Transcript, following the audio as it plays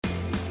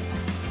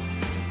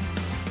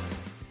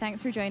Thanks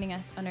for joining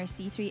us on our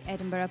C3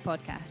 Edinburgh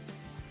podcast.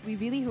 We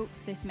really hope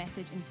this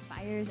message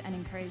inspires and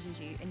encourages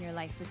you in your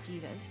life with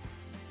Jesus.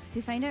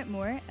 To find out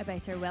more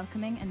about our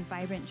welcoming and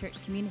vibrant church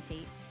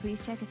community,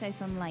 please check us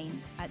out online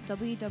at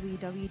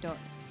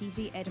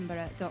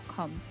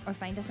www.c3edinburgh.com or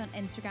find us on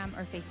Instagram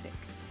or Facebook.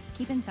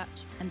 Keep in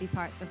touch and be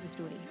part of the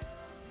story.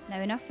 Now,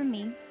 enough from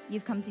me.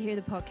 You've come to hear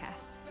the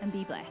podcast, and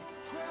be blessed.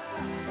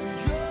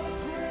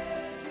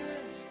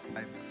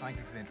 Thank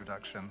you for the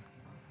introduction.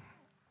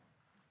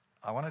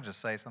 I want to just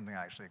say something,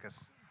 actually,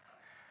 because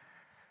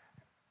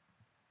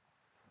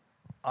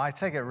I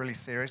take it really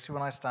seriously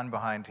when I stand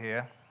behind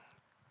here.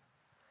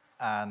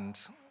 And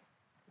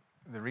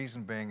the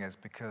reason being is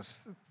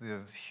because the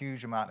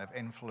huge amount of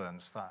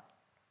influence that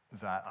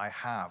I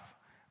have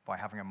by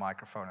having a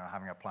microphone and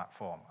having a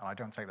platform. And I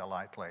don't take that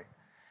lightly.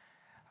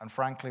 And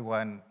frankly,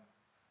 when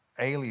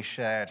Ailey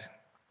shared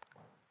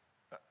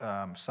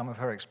some of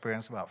her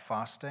experience about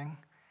fasting,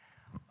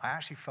 I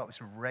actually felt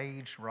this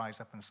rage rise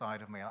up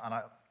inside of me. And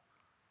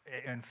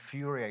it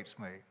infuriates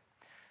me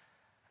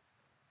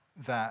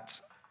that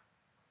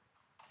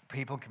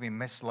people can be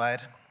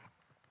misled,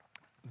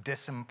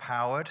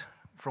 disempowered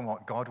from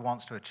what God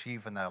wants to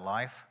achieve in their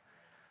life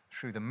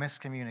through the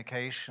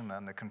miscommunication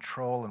and the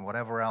control and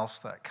whatever else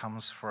that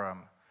comes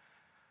from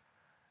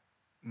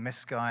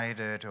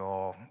misguided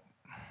or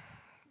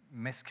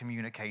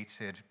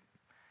miscommunicated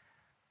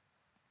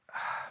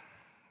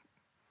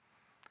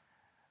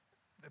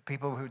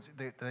people who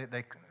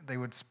they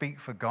would speak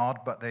for God,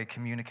 but they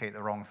communicate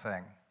the wrong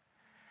thing.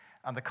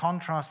 And the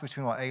contrast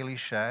between what Ailey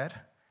shared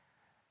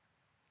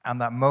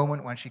and that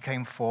moment when she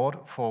came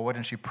forward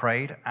and she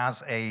prayed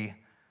as a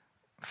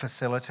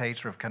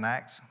facilitator of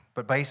Connect,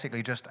 but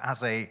basically just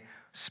as a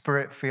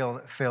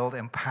spirit-filled,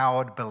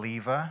 empowered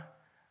believer,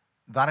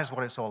 that is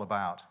what it's all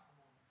about.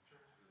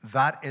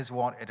 That is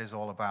what it is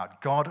all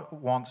about. God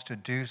wants to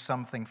do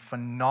something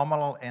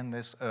phenomenal in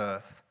this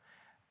earth,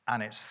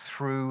 and it's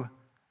through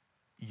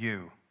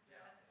you.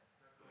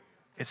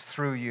 It's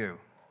through you.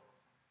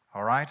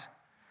 All right?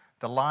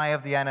 The lie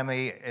of the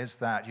enemy is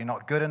that you're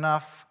not good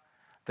enough,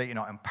 that you're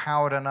not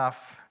empowered enough,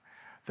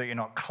 that you're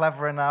not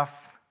clever enough,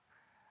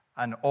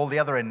 and all the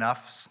other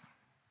enoughs.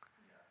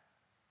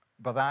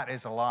 But that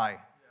is a lie.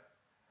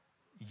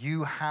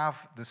 You have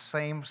the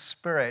same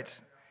Spirit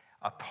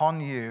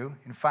upon you.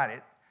 In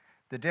fact,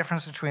 the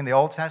difference between the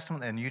Old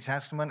Testament and the New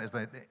Testament is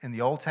that in the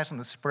Old Testament,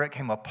 the Spirit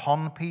came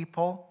upon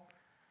people.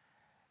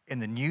 In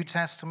the New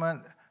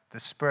Testament, the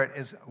Spirit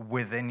is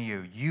within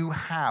you. You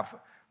have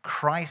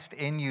Christ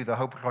in you, the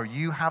hope of glory.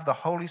 You have the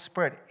Holy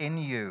Spirit in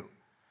you.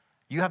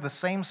 You have the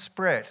same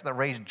Spirit that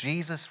raised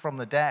Jesus from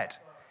the dead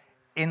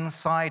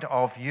inside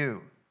of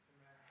you.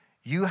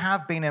 You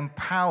have been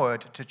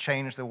empowered to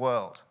change the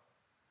world.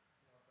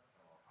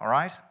 All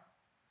right?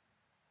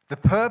 The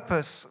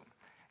purpose,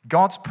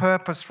 God's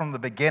purpose from the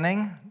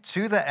beginning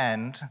to the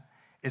end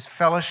is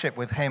fellowship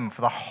with Him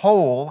for the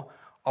whole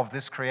of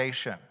this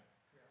creation.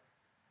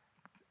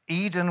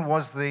 Eden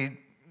was the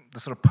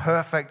sort of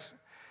perfect.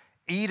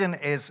 Eden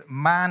is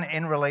man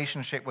in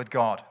relationship with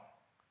God,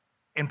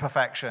 in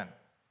perfection.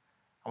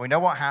 And we know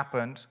what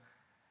happened.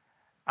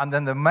 And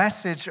then the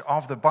message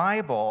of the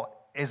Bible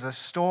is a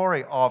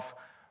story of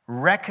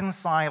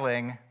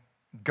reconciling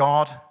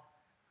God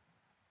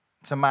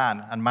to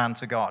man and man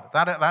to God.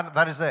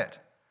 That is it.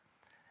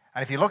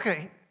 And if you look at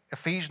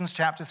Ephesians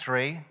chapter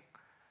 3,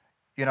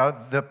 you know,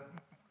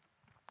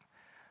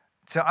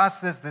 to us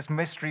there's this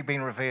mystery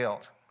being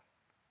revealed.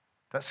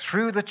 That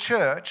through the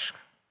church,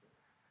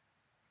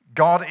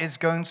 God is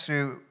going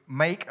to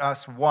make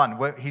us one.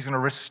 He's going to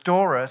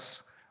restore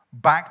us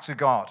back to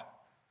God.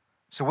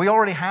 So we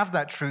already have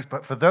that truth,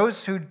 but for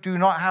those who do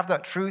not have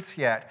that truth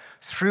yet,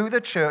 through the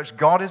church,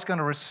 God is going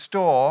to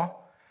restore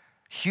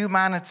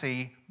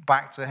humanity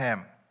back to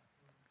Him.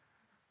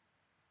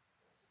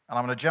 And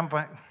I'm going to jump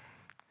ahead.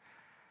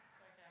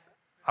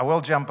 I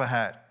will jump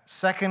ahead.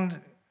 2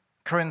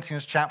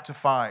 Corinthians chapter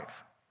 5.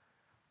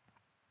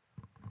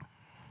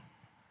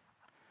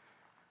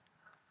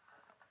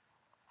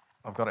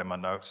 I've got it in my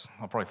notes.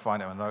 I'll probably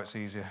find it in my notes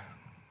easier.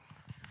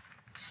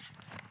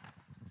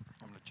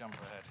 I'm going to jump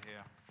ahead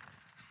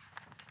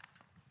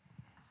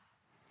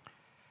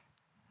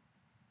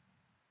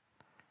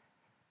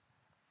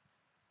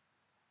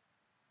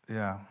here.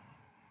 Yeah.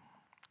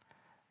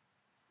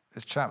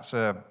 It's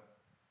chapter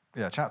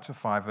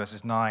 5,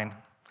 verses 9,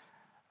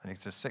 and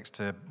to 6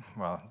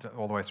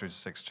 all the way through to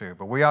 6:2.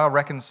 But we are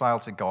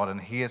reconciled to God, and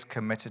He has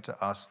committed to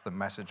us the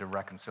message of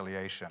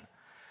reconciliation.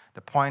 The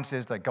point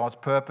is that God's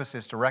purpose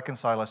is to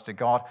reconcile us to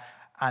God,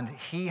 and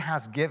He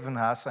has given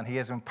us, and He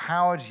has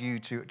empowered you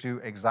to do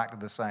exactly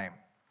the same.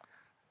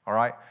 All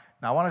right?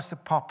 Now, I want us to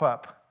pop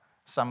up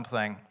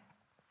something,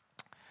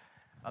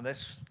 and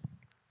this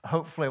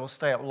hopefully will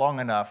stay up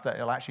long enough that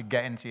it'll actually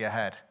get into your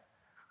head.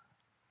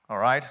 All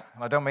right?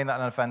 And I don't mean that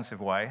in an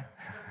offensive way.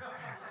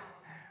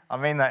 I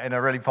mean that in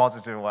a really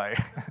positive way.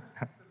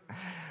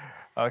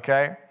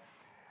 Okay?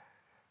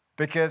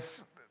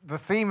 Because the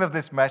theme of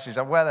this message,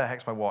 where the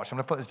heck's my watch? I'm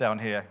going to put this down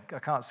here. I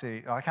can see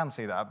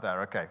that up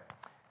there. Okay.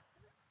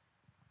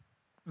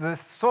 the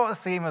sort of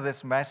theme of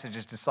this message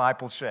is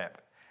discipleship.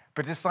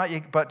 But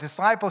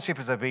discipleship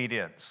is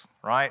obedience,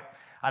 right?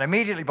 And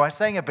immediately by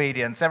saying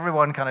obedience,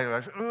 everyone kind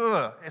of goes,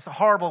 ugh, it's a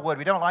horrible word.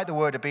 We don't like the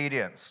word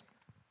obedience.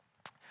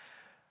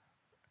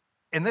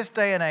 In this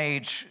day and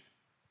age,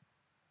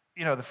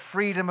 the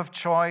freedom of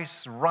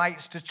choice,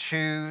 rights to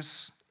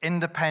choose,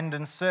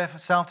 independence,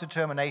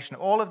 self-determination,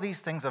 all of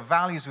these things are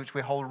values which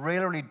we hold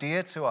really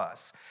dear to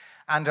us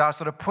and are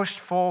sort of pushed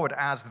forward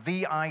as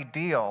the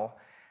ideal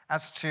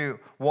as to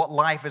what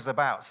life is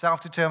about.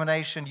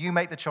 Self-determination, you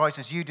make the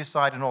choices, you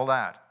decide, and all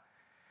that.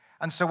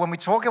 And so when we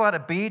talk about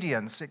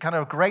obedience, it kind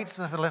of grates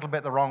us a little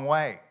bit the wrong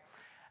way.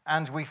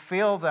 And we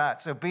feel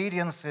that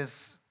obedience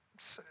is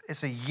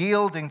a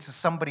yielding to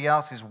somebody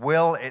else's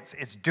will.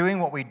 It's doing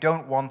what we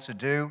don't want to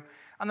do.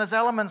 And there's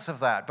elements of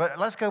that. But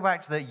let's go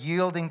back to the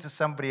yielding to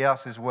somebody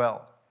else's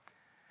will.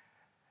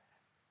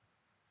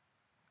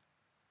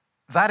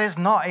 That is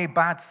not a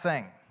bad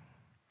thing.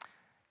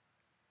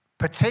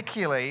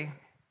 Particularly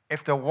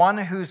if the one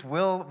whose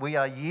will we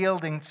are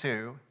yielding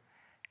to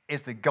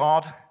is the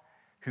God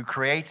who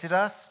created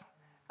us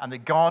and the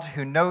God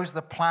who knows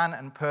the plan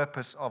and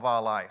purpose of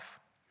our life.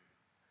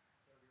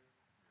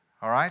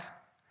 All right?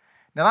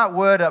 Now that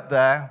word up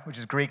there, which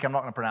is Greek, I'm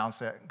not going to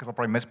pronounce it because I'll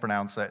probably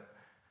mispronounce it.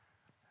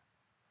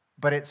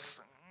 But it's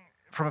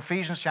from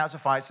Ephesians chapter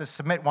 5, it says,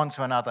 submit one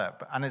to another.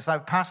 And it's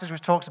that passage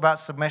which talks about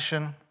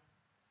submission.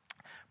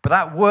 But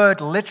that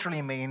word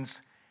literally means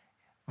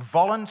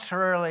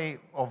voluntarily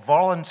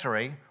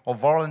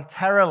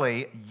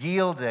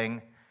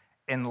yielding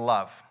in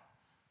love.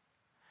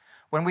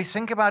 When we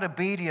think about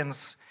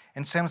obedience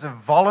in terms of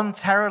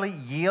voluntarily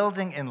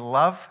yielding in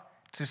love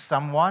to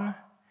someone,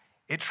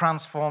 it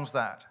transforms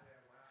that.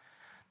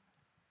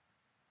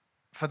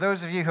 For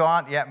those of you who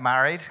aren't yet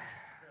married,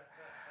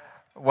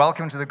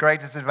 welcome to the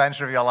greatest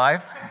adventure of your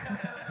life.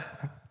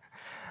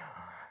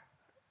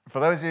 For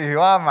those of you who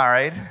are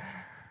married,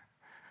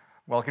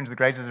 welcome to the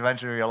greatest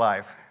adventure of your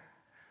life.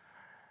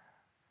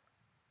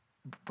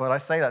 But I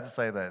say that to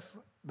say this.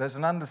 There's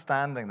an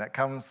understanding that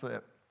comes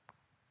that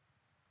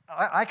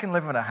I can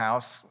live in a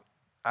house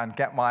and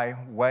get my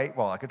way.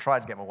 Well, I could try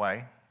to get my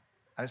way,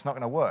 and it's not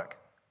going to work.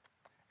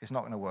 It's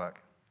not going to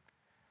work.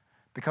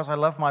 Because I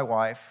love my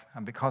wife,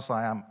 and because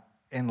I am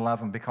in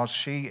love, and because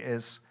she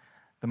is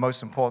the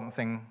most important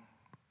thing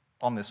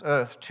on this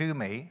earth to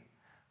me,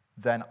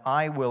 then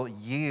I will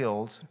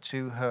yield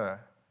to her.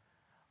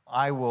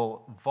 I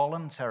will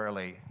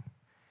voluntarily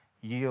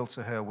yield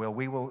to her will.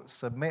 We will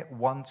submit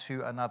one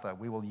to another.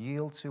 We will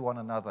yield to one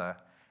another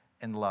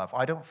in love.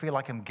 I don't feel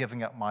like I'm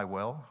giving up my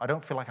will. I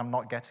don't feel like I'm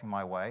not getting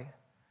my way.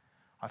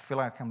 I feel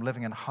like I'm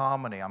living in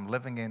harmony. I'm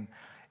living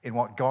in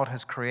what God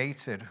has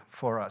created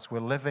for us. We're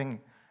living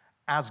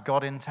as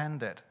God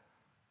intended.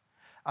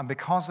 And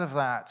because of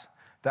that,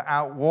 the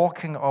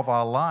outwalking of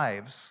our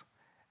lives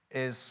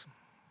is,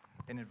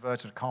 in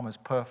inverted commas,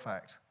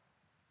 perfect.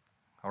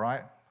 All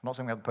right? I'm not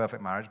saying we have the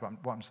perfect marriage, but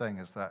what I'm saying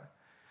is that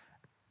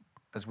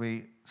as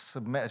we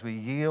submit, as we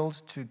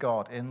yield to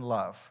God in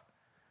love,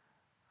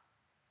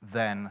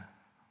 then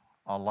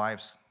our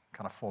lives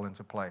kind of fall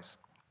into place.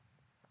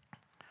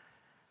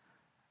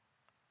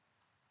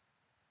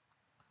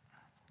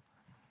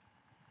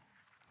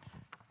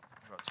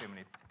 I've got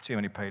too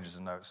many pages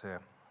of notes here.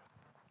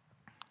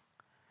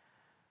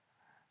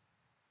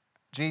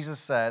 Jesus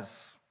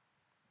says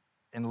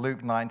in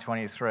Luke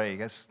 9:23, he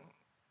goes,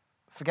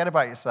 forget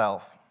about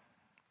yourself.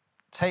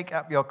 Take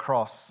up your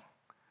cross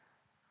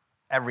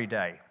every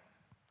day.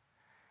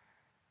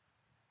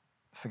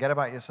 Forget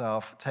about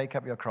yourself. Take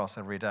up your cross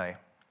every day.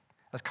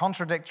 As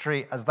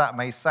contradictory as that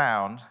may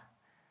sound,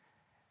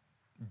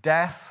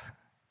 death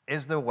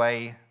is the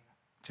way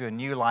to a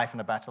new life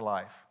and a better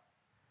life.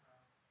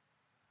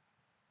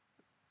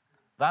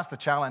 That's the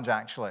challenge,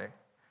 actually.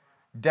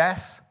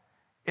 Death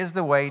is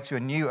the way to a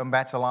new and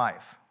better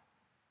life.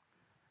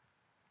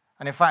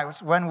 And in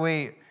fact, when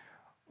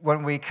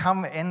we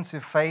come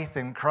into faith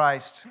in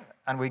Christ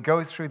and we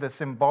go through the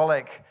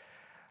symbolic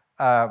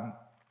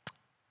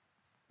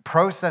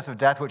process of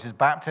death, which is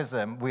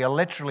baptism, we are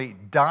literally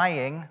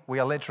dying, we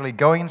are literally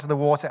going into the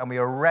water, and we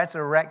are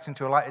resurrecting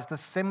to a life. It's the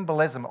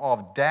symbolism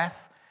of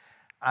death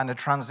and a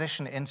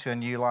transition into a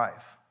new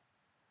life.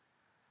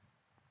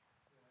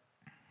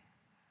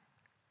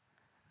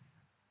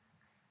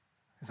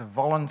 It's a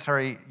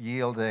voluntary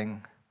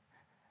yielding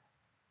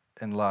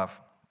in love.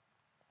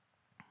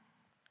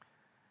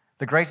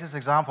 The greatest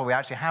example we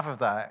actually have of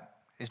that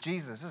is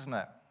Jesus, isn't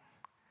it?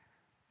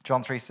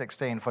 John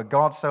 3:16, for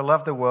God so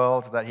loved the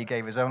world that he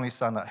gave his only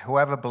Son, that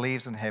whoever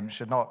believes in him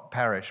should not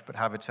perish but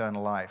have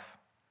eternal life.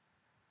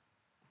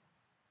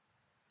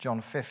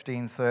 John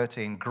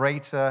 15:13,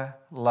 greater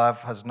love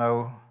has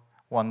no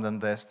one than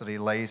this, that he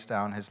lays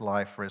down his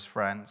life for his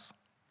friends.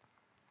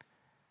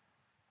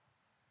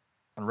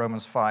 And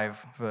Romans 5,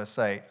 verse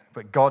 8,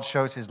 but God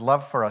shows his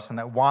love for us in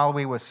that while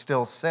we were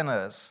still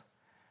sinners,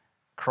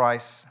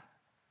 Christ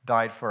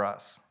died for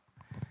us.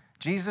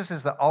 Jesus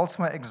is the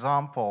ultimate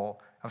example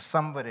of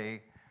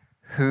somebody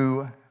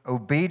who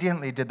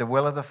obediently did the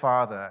will of the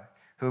Father,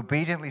 who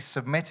obediently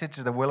submitted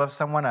to the will of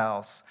someone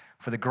else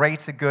for the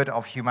greater good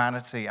of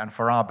humanity and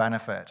for our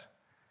benefit.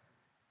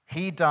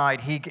 He died,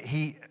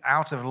 he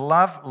out of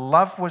love.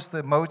 Love was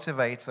the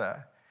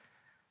motivator,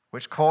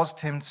 which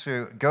caused him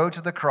to go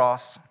to the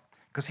cross,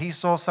 because he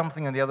saw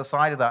something on the other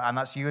side of that, and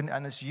that's you,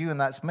 and it's you, and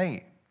that's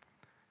me.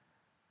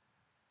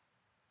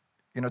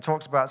 It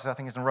talks about, I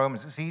think it's in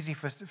Romans, it's easy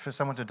for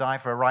someone to die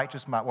for a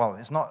righteous man. Well,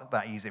 it's not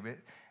that easy, but it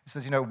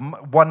says,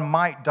 one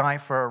might die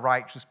for a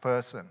righteous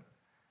person.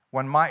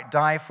 One might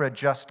die for a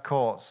just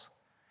cause.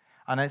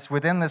 And it's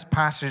within this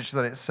passage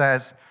that it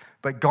says,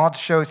 but God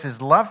shows his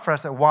love for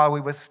us that while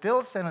we were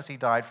still sinners, he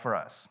died for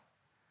us.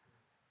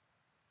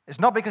 It's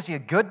not because you're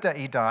good that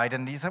he died,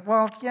 and you think,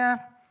 well, yeah,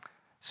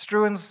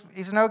 Struan's,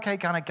 he's an okay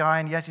kind of guy,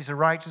 and yes, he's a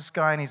righteous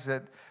guy,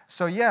 and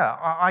so yeah,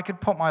 I could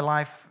put my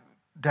life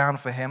down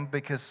for him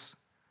because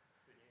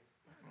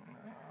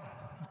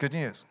good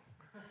news.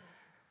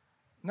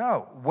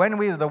 No, when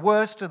we were the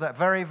worst of that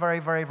very, very,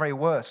 very, very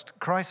worst,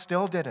 Christ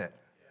still did it.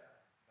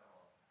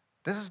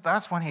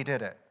 That's when he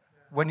did it.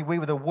 When we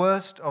were the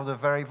worst of the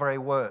very, very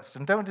worst.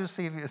 And don't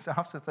deceive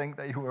yourself to think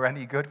that you were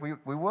any good.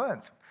 We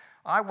weren't.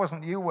 I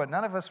wasn't, you weren't.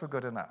 None of us were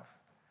good enough.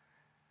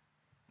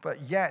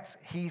 But yet,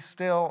 he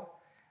still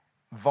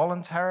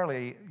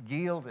voluntarily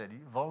yielded,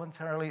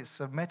 voluntarily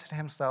submitted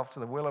himself to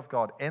the will of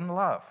God in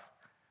love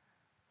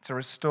to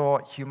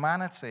restore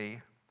humanity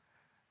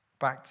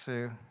back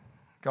to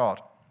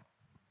God.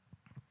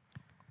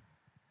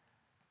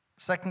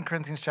 2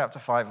 Corinthians chapter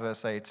 5,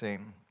 verse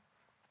 18.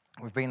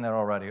 We've been there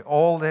already.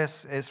 All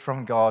this is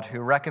from God, who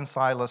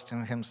reconciled us to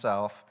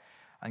himself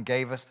and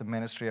gave us the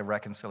ministry of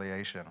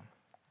reconciliation.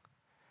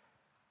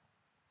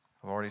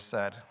 I've already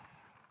said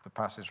the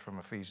passage from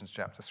Ephesians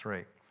chapter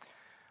 3.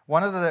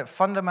 One of the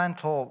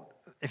fundamental,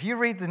 if you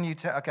read the New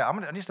Testament, okay,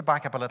 I need to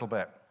back up a little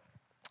bit.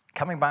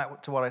 Coming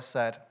back to what I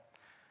said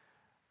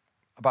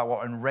about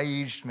what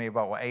enraged me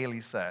about what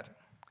Ailey said.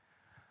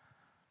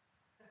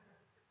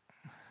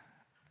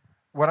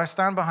 When I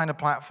stand behind a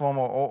platform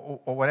or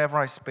whenever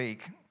I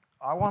speak,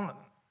 I want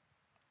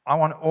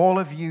all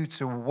of you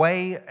to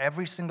weigh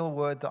every single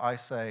word that I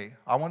say.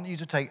 I want you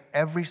to take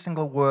every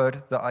single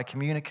word that I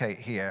communicate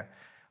here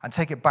and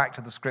take it back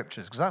to the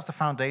scriptures, because that's the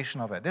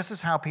foundation of it. This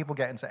is how people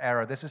get into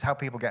error. This is how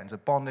people get into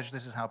bondage.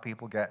 This is how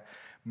people get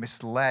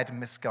misled,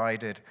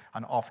 misguided,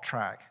 and off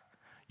track.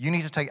 You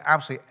need to take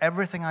absolutely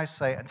everything I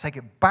say and take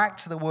it back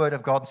to the Word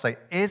of God and say,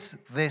 is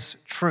this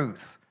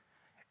truth?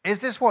 Is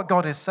this what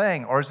God is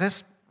saying? Or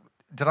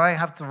did I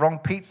have the wrong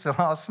pizza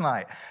last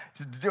night?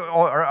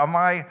 Or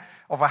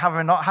have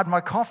I not had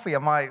my coffee?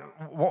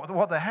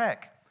 What the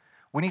heck?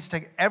 We need to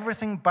take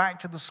everything back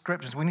to the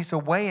scriptures. We need to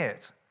weigh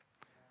it.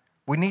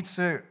 We need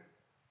to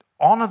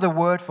honor the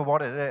word for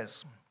what it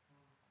is.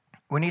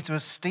 We need to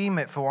esteem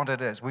it for what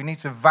it is. We need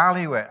to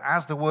value it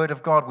as the word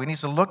of God. We need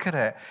to look at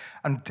it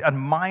and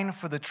mine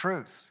for the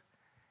truth.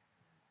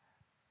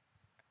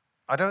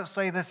 I don't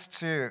say this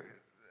to...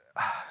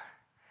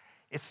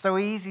 It's so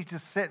easy to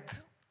sit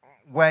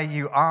where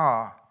you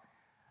are,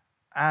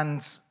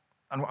 and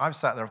I've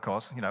sat there, of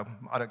course.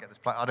 I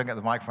don't get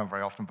the microphone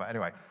very often, but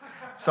anyway.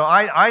 So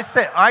I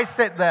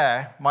sit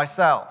there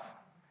myself.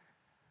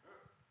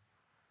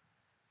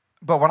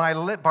 But when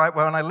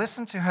I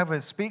listen to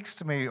whoever speaks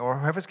to me or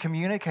whoever's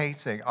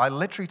communicating, I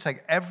literally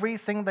take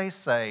everything they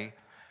say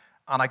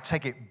and I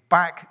take it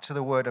back to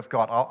the Word of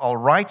God. I'll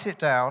write it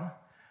down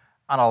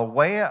and I'll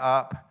weigh it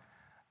up,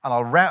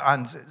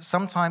 and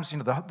sometimes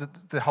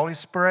the Holy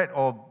Spirit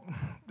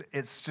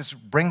it's just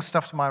brings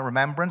stuff to my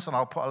remembrance, and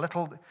I'll put a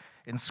little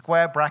in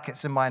square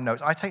brackets in my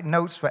notes. I take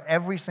notes for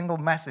every single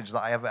message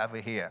that I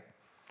ever hear,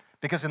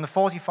 because in the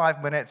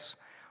 45 minutes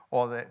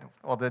or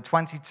the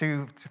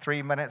 22 to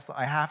 3 minutes that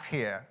I have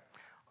here,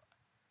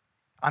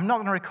 I'm not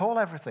going to recall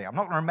everything. I'm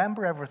not going to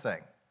remember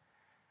everything.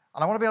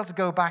 And I want to be able to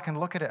go back and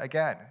look at it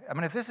again. I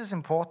mean, if this is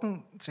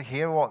important to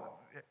hear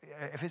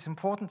if it's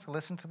important to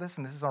listen to this,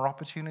 and this is our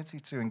opportunity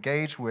to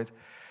engage with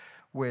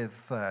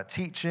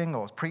teaching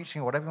or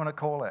preaching or whatever you want to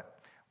call it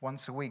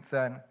once a week,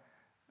 then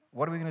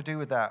what are we going to do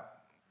with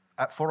that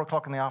at 4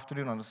 o'clock in the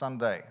afternoon on a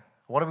Sunday?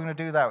 What are we going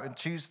to do with that on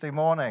Tuesday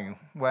morning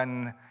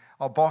when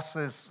our boss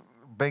is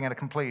being a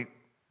complete,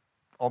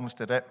 almost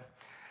did it,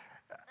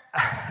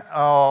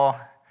 or,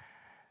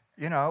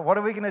 what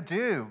are we going to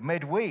do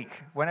midweek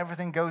when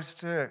everything goes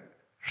to,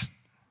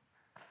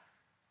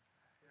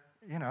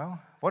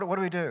 what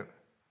do we do?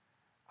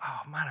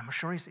 Oh, man, I'm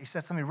sure he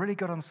said something really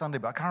good on Sunday,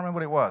 but I can't remember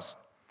what it was.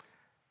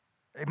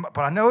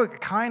 But I know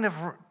it kind of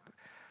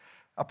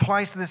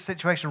applies to this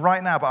situation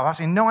right now, but I've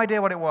actually no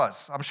idea what it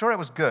was. I'm sure it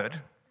was good,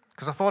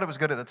 because I thought it was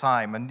good at the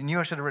time, and knew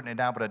I should have written it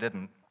down, but I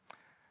didn't.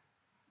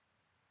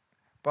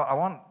 But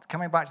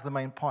coming back to the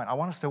main point, I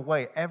want us to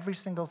weigh every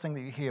single thing that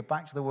you hear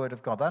back to the Word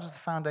of God. That is the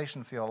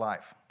foundation for your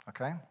life,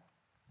 okay?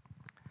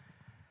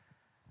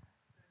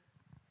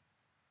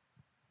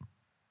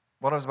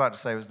 What I was about to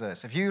say was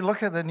this. If you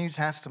look at the New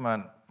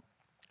Testament,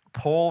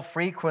 Paul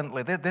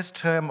frequently, this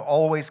term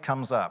always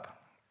comes up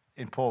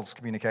in Paul's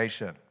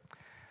communication.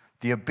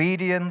 The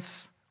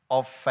obedience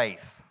of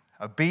faith,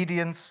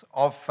 Obedience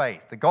of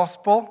faith. The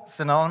gospel,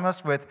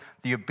 synonymous with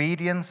the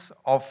obedience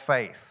of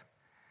faith.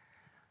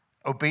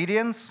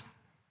 Obedience,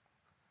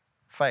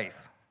 faith.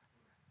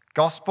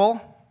 Gospel,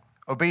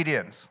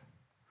 obedience.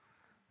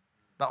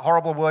 That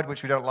horrible word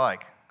which we don't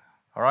like.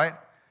 All right?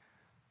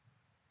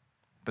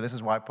 But this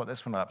is why I put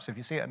this one up. So if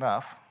you see it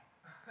enough,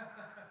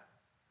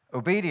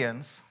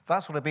 obedience,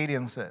 that's what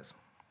obedience is.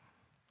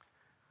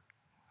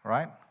 All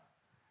right?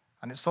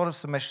 And it's sort of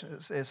submission,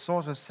 it's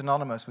sort of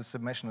synonymous with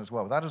submission as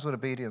well. That is what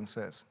obedience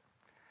is.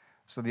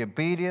 So the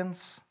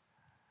obedience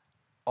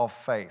of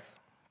faith.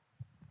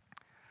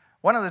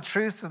 One of the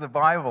truths of the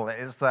Bible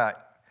is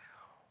that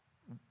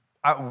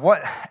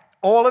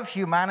all of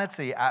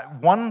humanity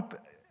at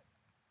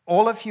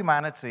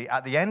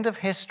the end of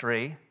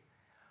history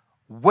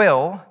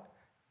will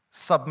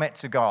submit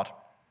to God,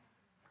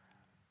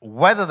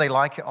 whether they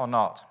like it or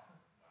not.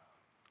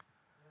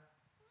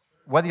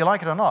 Whether you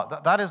like it or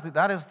not, that is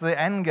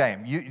the end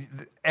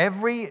game.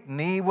 Every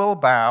knee will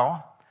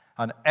bow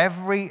and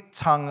every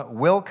tongue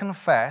will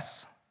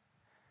confess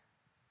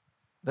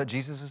that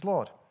Jesus is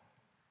Lord.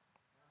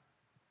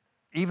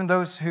 Even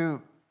those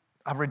who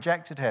have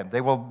rejected him, they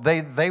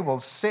will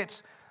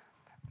sit.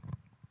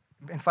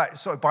 In fact,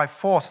 so by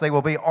force, they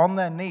will be on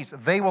their knees.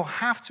 They will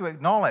have to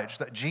acknowledge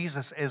that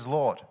Jesus is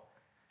Lord.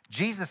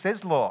 Jesus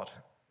is Lord.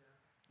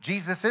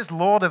 Jesus is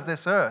Lord of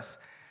this earth.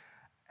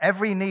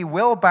 Every knee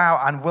will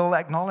bow and will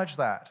acknowledge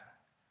that.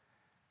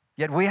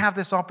 Yet we have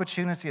this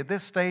opportunity at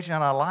this stage in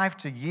our life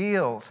to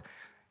yield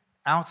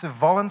out of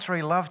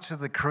voluntary love to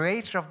the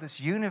creator of this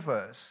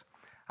universe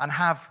and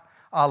have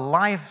our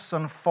lives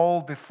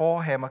unfold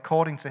before him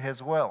according to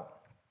his will.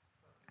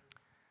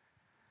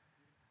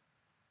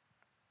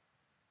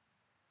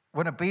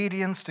 When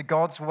obedience to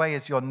God's way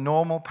is your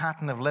normal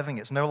pattern of living,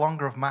 it's no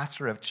longer a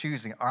matter of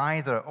choosing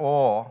either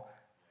or.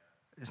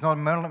 It's no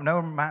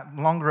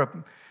longer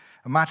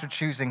a matter of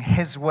choosing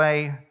his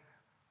way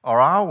or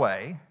our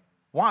way.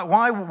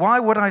 Why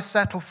would I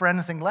settle for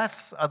anything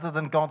less other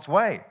than God's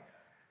way?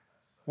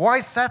 Why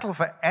settle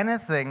for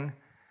anything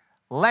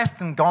less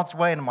than God's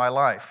way in my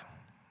life?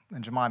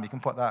 And Jemima, you can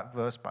put that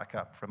verse back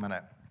up for a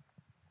minute.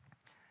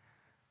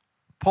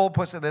 Paul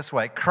puts it this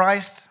way: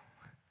 Christ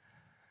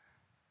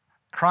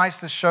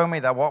has shown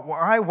me that what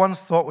I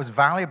once thought was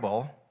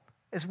valuable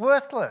is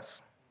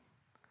worthless.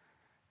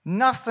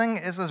 Nothing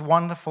is as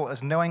wonderful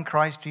as knowing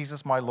Christ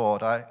Jesus my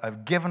Lord.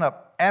 I've given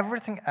up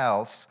everything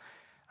else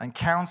and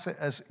count it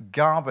as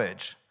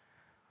garbage.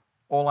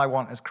 All I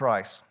want is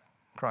Christ.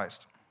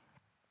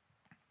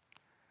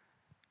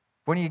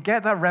 When you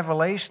get that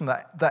revelation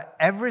that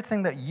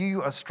everything that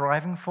you are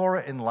striving for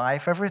in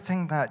life,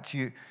 everything that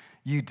you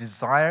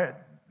desire,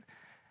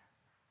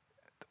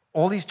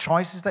 all these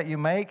choices that you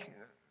make,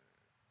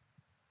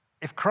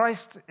 if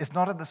Christ is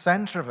not at the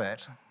center of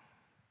it,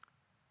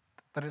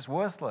 then it's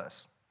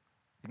worthless.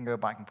 You can go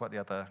back and put the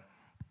other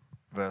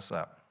verse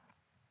up.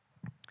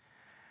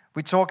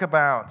 We talk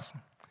about,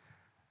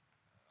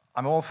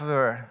 I'm all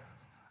for,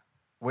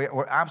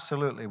 we're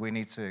absolutely, we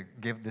need to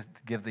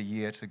give the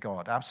year to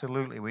God.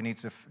 Absolutely, we need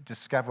to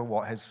discover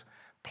what his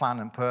plan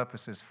and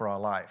purpose is for our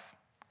life.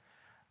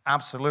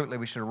 Absolutely,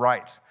 we should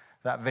write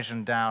that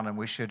vision down and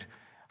we should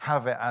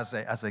have it as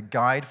a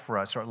guide for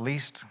us, or at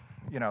least,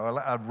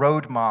 a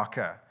road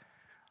marker.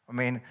 I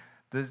mean,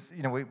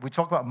 we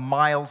talk about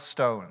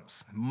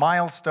milestones.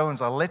 Milestones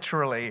are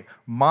literally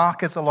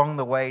markers along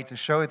the way to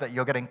show that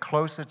you're getting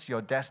closer to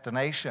your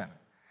destination.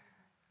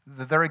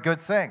 They're a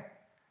good thing.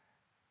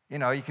 You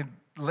can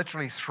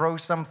literally throw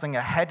something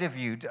ahead of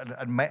you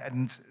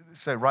and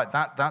say, right,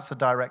 that's the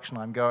direction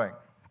I'm going.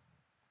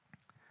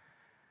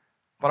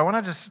 But I want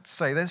to just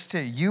say this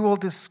to you. You will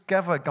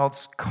discover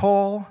God's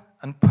call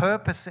and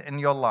purpose in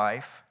your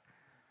life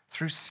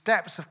through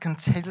steps of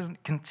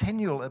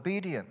continual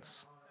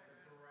obedience.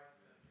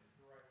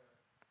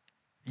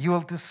 You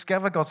will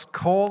discover God's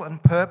call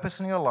and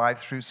purpose in your life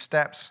through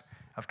steps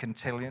of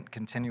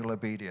continual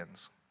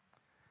obedience.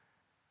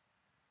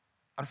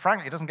 And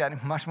frankly, it doesn't get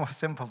any much more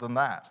simple than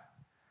that.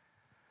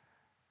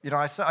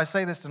 I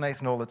say this to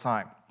Nathan all the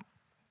time,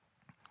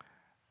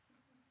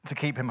 to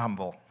keep him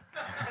humble,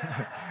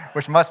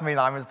 which must mean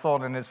I'm a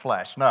thorn in his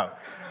flesh. No.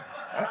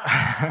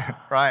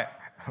 Right?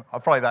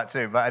 I'll probably that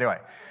too, but anyway.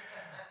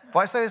 But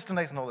I say this to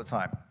Nathan all the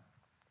time.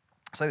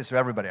 I say this to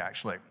everybody,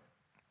 actually.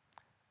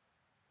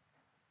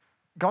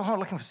 God's not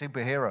looking for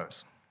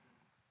superheroes.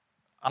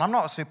 And I'm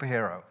not a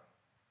superhero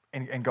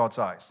in God's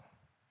eyes.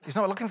 He's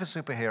not looking for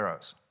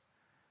superheroes.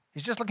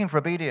 He's just looking for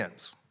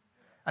obedience.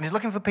 And he's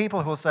looking for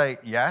people who will say,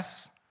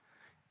 yes,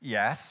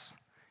 yes,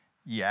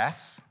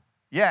 yes,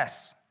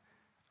 yes.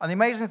 And the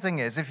amazing thing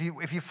is, if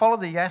you follow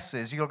the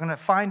yeses, you're going to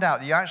find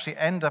out that you actually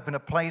end up in a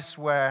place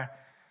where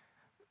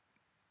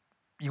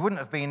you wouldn't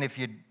have been if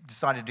you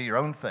decided to do your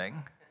own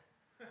thing.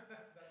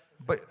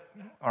 But,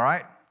 all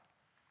right?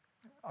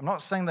 I'm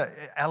not saying that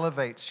it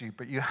elevates you,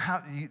 but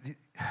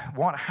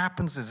what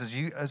happens is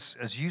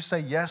as you say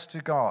yes to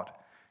God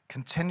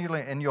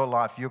continually in your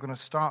life, you're going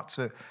to start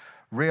to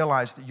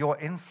realize that your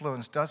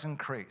influence does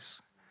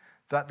increase,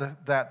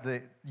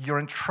 that you're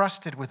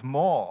entrusted with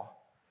more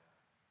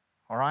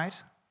All right?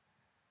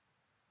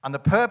 And the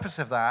purpose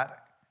of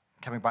that,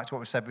 coming back to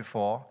what we said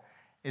before,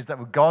 is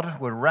that God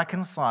would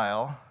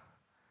reconcile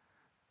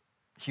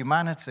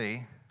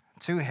humanity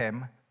to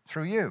him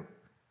through you.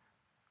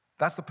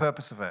 That's the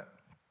purpose of it.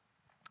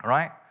 All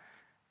right?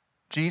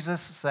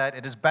 Jesus said,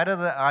 it is better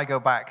that I go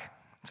back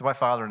to my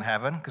Father in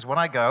heaven, because when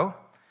I go,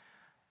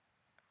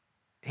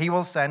 he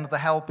will send the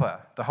Helper,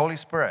 the Holy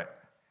Spirit,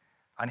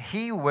 and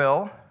he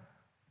will,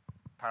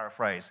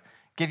 paraphrase,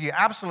 give you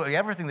absolutely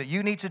everything that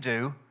you need to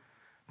do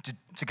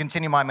to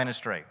continue my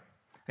ministry.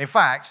 In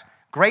fact,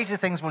 greater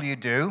things will you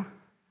do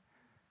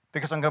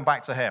because I'm going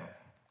back to him.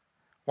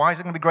 Why is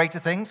it going to be greater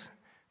things?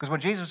 Because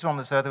when Jesus was on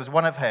this earth, there was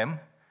one of him,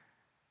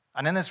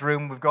 and in this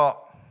room, we've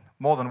got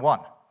more than one.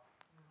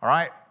 All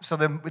right? So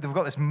we've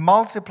got this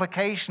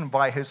multiplication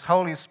by his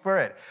Holy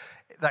Spirit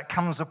that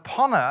comes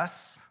upon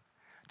us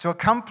to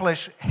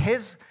accomplish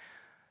his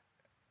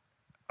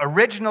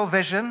original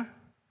vision,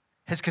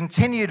 his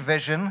continued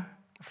vision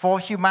for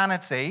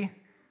humanity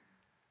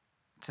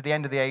to the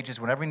end of the ages,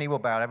 when every knee will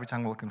bow, every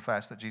tongue will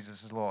confess that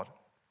Jesus is Lord.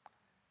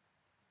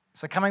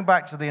 So coming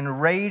back to the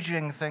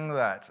enraging thing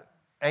that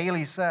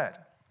Ailey said,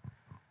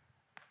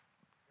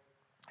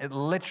 it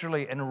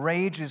literally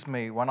enrages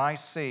me when I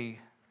see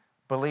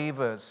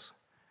believers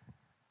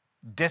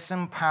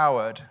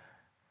disempowered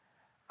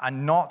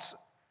and not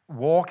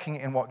walking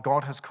in what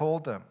God has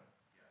called them.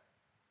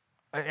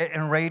 It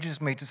enrages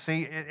me to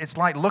see, it's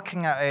like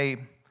looking at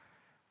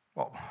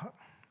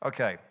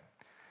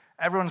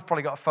everyone's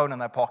probably got a phone in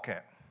their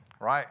pocket,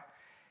 right?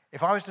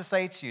 If I was to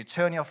say to you,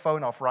 turn your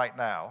phone off right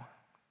now,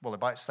 well,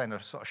 it might send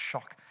a sort of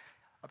shock.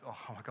 Oh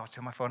my God,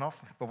 turn my phone off?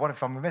 But what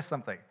if I miss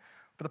something?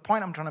 But the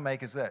point I'm trying to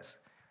make is this.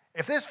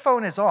 If this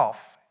phone is off,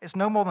 it's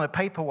no more than a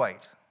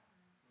paperweight.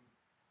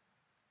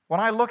 When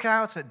I look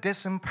out at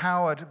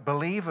disempowered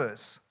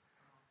believers,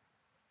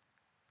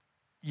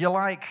 you're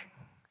like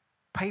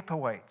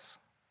paperweights.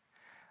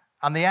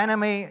 And the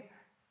enemy,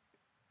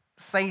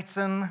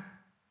 Satan,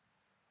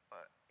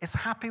 is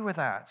happy with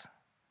that.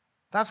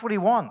 That's what he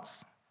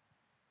wants.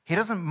 He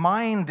doesn't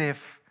mind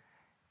if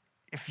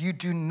you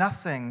do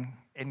nothing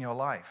in your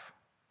life.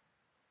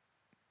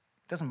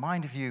 He doesn't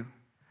mind if you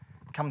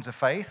come to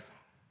faith.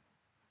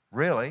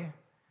 Really.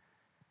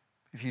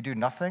 If you do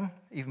nothing,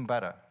 even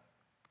better.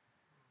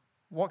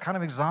 What kind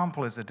of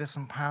example is a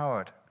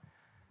disempowered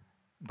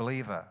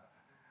believer?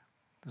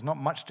 There's not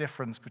much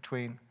difference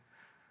between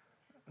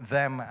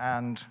them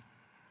and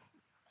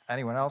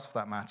anyone else for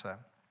that matter.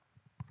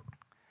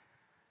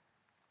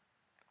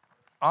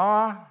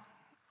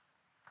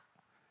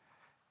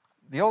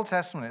 The Old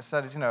Testament, it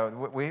says,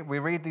 we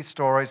read these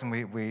stories and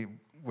we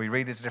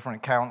read these different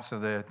accounts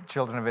of the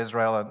children of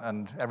Israel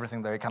and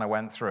everything they kind of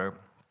went through.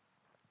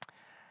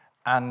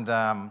 And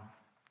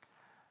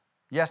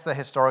yes, they're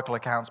historical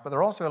accounts, but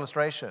they're also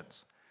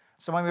illustrations.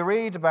 So when we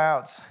read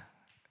about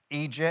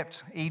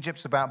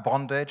Egypt's about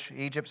bondage.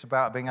 Egypt's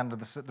about being under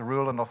the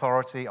rule and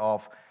authority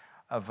of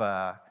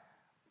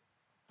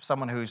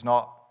someone who's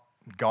not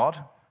God.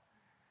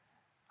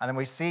 And then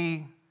we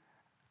see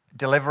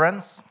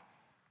deliverance.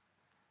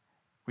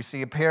 We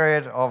see a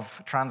period of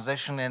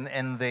transition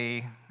in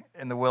the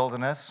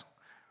wilderness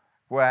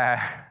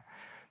where,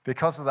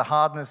 because of the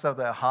hardness of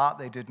their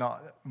heart,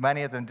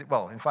 many of them,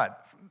 in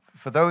fact,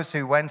 for those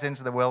who went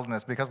into the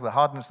wilderness, because of the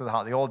hardness of the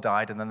heart, they all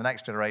died, and then the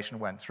next generation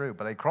went through.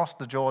 But they crossed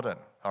the Jordan,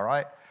 all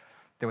right?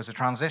 There was a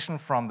transition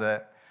from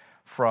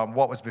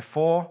what was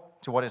before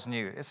to what is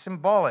new. It's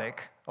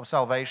symbolic of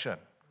salvation.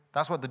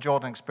 That's what the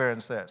Jordan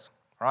experience is,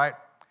 right?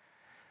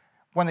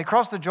 When they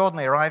crossed the Jordan,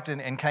 they arrived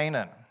in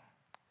Canaan.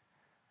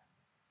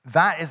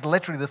 That is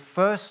literally the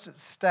first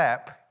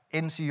step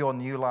into your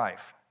new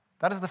life.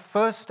 That is the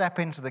first step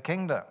into the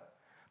kingdom.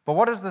 But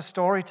what does the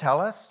story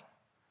tell us?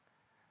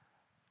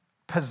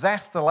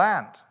 Possess the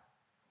land.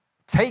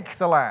 Take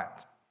the land.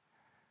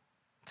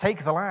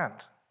 Take the land.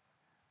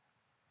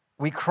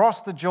 We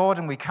cross the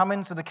Jordan, we come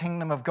into the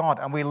kingdom of God,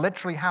 and we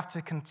literally have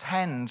to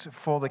contend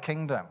for the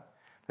kingdom.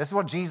 This is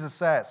what Jesus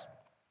says.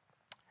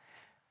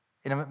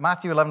 In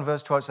Matthew 11,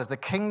 verse 12, it says, the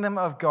kingdom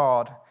of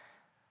God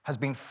has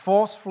been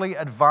forcefully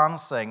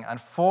advancing,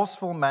 and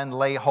forceful men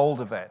lay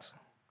hold of it.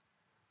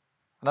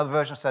 Another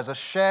version says, a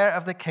share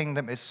of the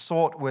kingdom is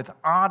sought with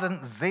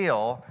ardent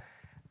zeal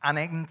and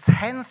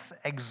intense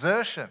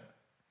exertion.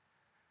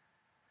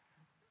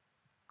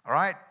 All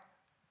right?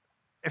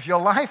 If your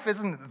life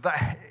isn't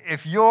that,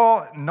 if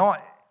you're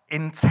not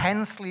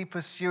intensely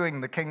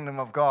pursuing the kingdom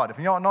of God, if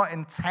you're not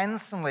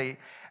intensely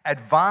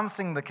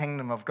advancing the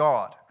kingdom of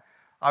God,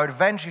 I would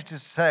venture to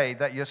say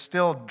that you're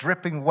still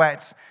dripping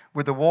wet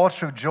with the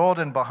water of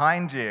Jordan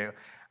behind you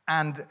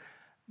and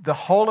the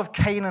whole of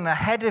Canaan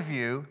ahead of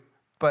you,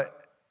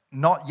 but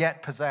not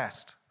yet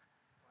possessed.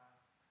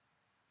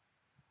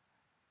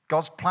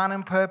 God's plan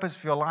and purpose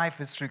for your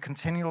life is through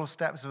continual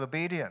steps of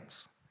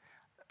obedience.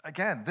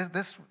 Again,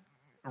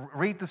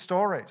 read the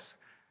stories.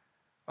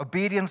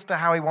 Obedience to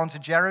how he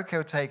wanted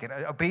Jericho taken.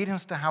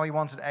 Obedience to how he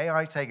wanted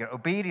Ai taken.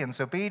 Obedience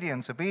to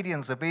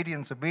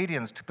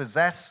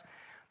possess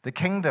the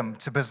kingdom,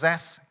 to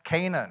possess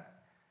Canaan.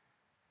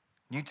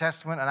 New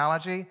Testament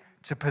analogy,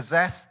 to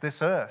possess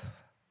this earth.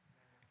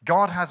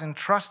 God has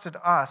entrusted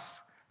us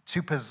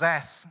to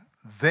possess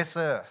this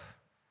earth.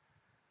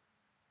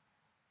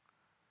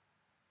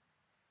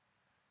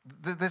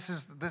 This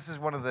is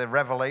one of the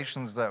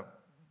revelations that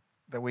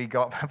we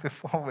got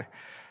before we,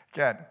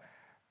 again,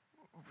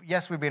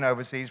 yes, we've been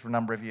overseas for a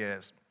number of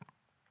years.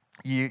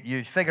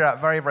 You figure out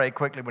very, very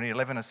quickly when you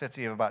live in a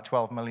city of about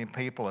 12 million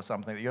people or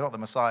something that you're not the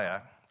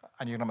Messiah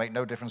and you're going to make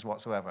no difference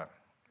whatsoever,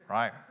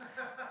 right?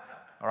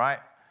 All right?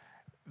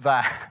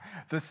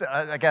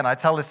 Again, I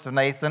tell this to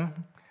Nathan.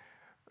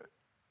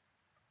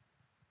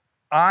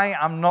 I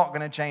am not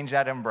going to change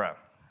Edinburgh.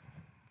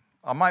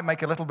 I might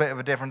make a little bit of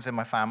a difference in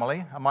my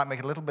family. I might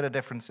make a little bit of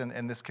difference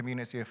in this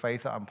community of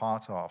faith that I'm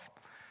part of.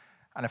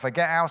 And if I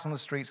get out on the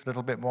streets a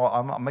little bit more,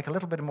 I'll make a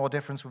little bit more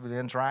difference with the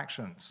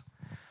interactions.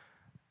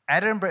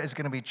 Edinburgh is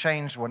going to be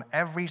changed when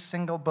every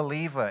single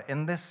believer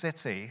in this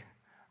city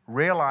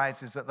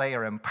realizes that they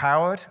are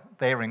empowered,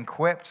 they are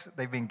equipped,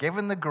 they've been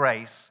given the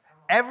grace,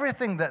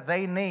 everything that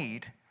they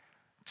need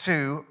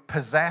to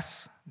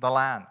possess the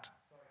land.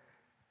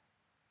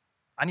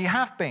 And you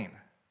have been.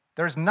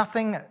 There is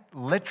nothing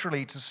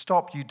literally to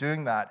stop you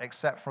doing that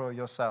except for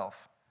yourself.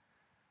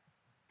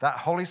 That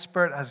Holy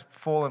Spirit has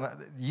fallen.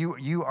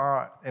 You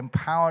are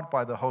empowered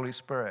by the Holy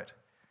Spirit.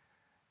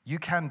 You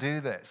can do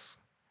this.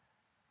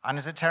 And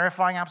is it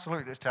terrifying?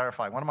 Absolutely, it's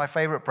terrifying. One of my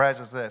favorite prayers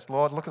is this: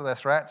 Lord, look at their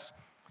threats,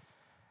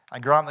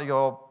 and grant that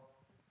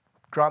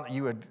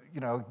you would,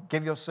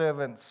 give your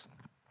servants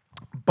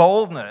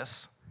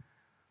boldness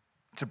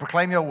to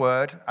proclaim your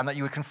word, and that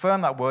you would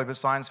confirm that word with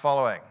signs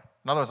following.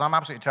 In other words, I'm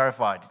absolutely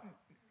terrified.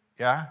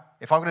 Yeah?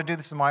 If I'm going to do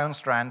this in my own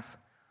strength,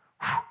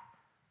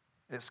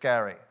 it's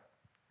scary.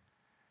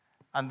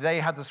 And they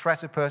had the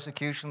threat of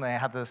persecution. They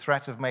had the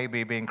threat of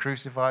maybe being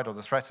crucified, or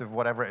the threat of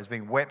whatever it is,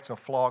 being whipped or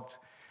flogged.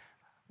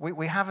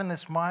 We have in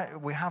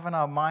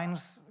our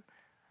minds,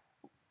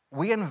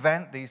 we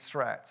invent these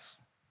threats.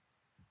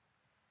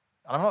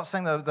 And I'm not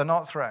saying that they're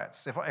not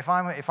threats. If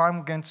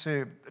I'm going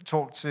to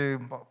talk to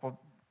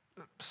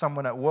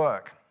someone at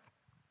work,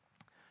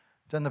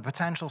 then the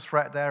potential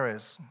threat there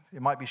is,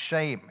 it might be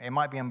shame, it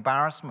might be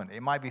embarrassment,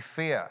 it might be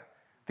fear.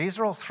 These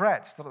are all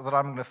threats that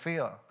I'm going to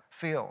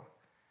feel.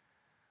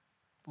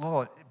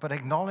 Lord, but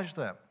acknowledge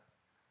them.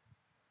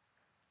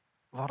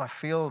 Lord, I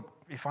feel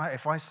if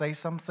I say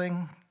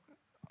something,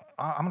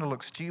 I'm going to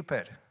look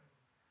stupid.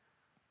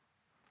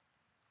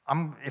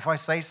 If I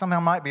say something, I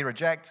might be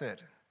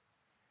rejected.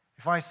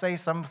 If I say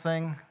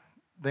something,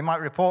 they might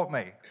report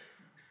me.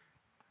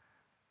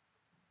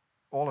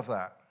 All of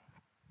that.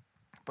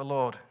 But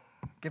Lord,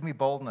 give me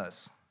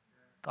boldness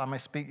that I may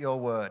speak your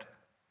word.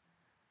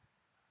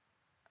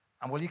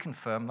 And will you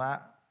confirm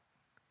that?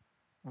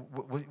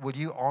 Will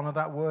you honor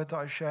that word that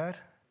I shared?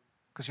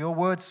 Because your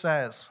word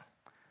says,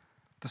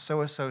 the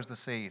sower sows the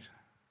seed.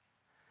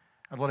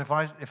 And Lord,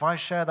 if I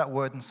share that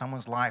word in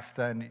someone's life,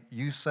 then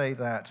you say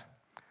that,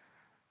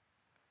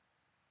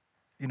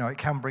 it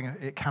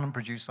can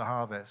produce a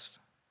harvest.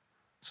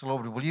 So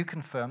Lord, will you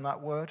confirm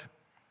that word?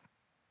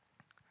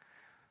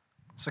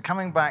 So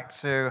coming back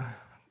to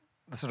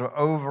the sort of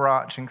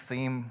overarching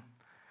theme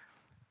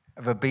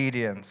of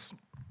obedience,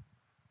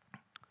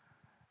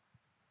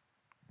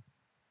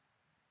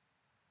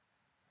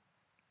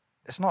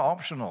 it's not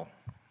optional,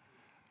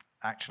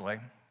 actually.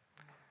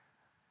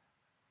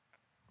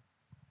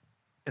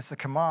 It's a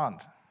command.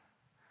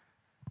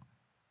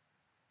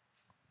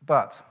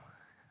 But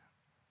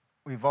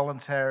we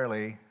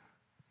voluntarily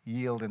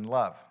yield in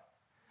love.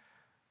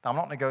 Now, I'm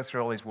not going to go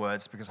through all these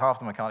words because half of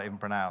them I can't even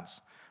pronounce.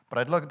 But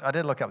I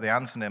did look up the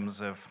antonyms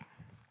of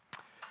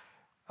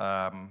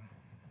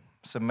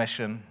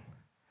submission.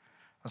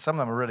 And some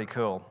of them are really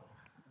cool.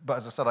 But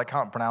as I said, I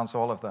can't pronounce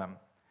all of them.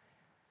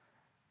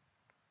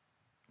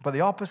 But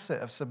the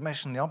opposite of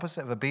submission, the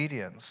opposite of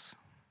obedience,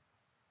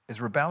 is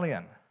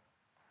rebellion,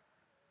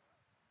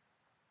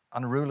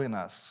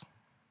 unruliness,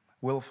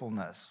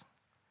 willfulness.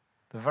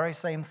 The very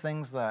same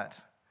things that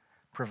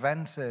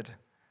prevented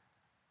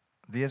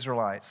the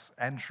Israelites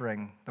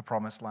entering the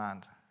promised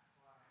land.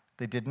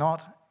 They did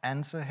not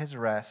enter his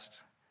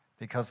rest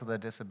because of their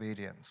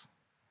disobedience.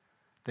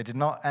 They did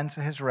not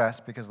enter his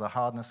rest because of the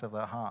hardness of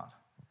their heart.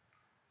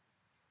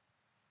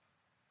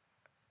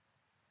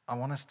 I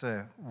want us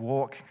to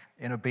walk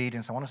in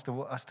obedience. I want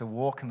us to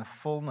walk in the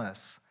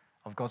fullness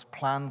of God's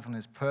plans and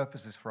his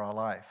purposes for our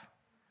life.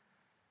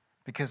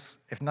 Because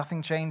if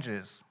nothing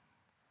changes,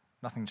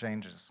 nothing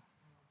changes.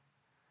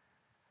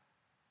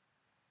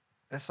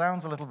 It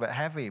sounds a little bit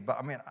heavy, but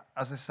I mean,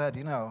 as I said,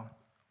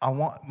 I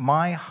want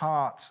my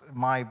heart,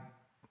 my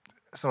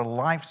sort of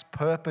life's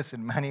purpose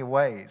in many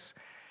ways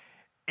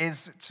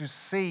is to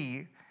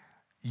see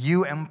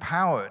you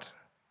empowered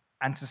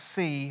and to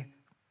see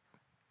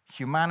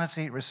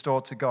humanity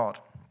restored to God.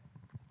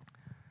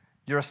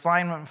 Your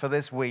assignment for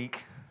this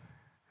week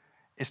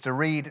is to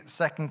read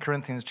 2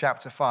 Corinthians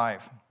chapter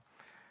 5.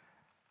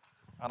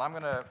 And I'm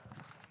going to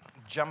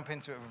jump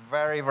into it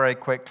very, very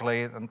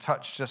quickly and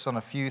touch just on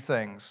a few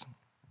things.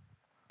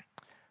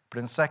 But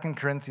in 2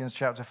 Corinthians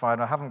chapter 5,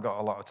 I haven't got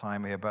a lot of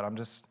time here, but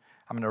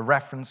I'm going to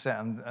reference it,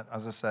 and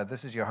as I said,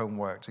 this is your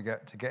homework to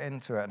get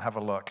into it and have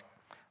a look.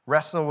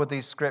 Wrestle with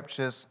these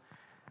scriptures,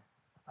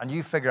 and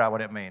you figure out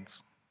what it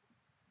means.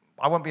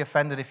 I won't be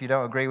offended if you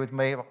don't agree with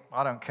me.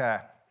 I don't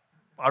care.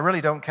 I really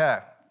don't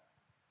care.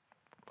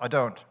 I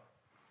don't.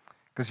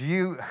 Because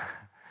you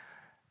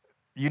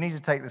need to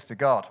take this to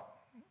God.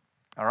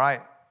 All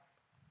right?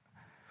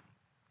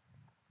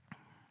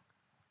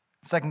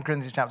 2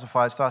 Corinthians chapter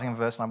 5, starting in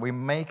verse 9, we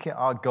make it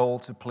our goal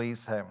to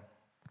please him.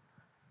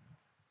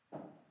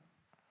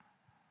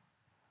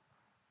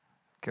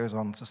 Goes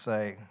on to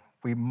say,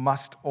 we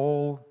must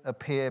all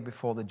appear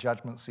before the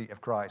judgment seat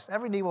of Christ.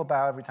 Every knee will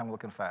bow, every tongue will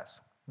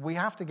confess. We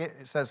have to it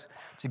says,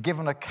 to give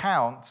an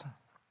account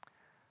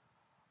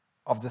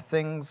of the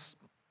things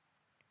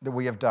that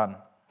we have done.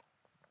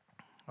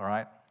 All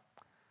right?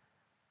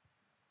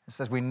 It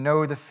says, we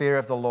know the fear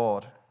of the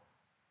Lord.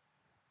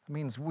 It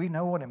means we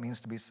know what it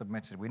means to be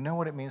submitted. We know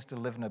what it means to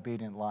live an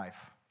obedient life.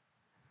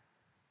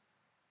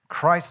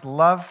 Christ's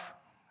love,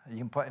 you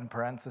can put in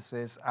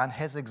parentheses, and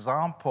his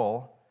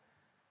example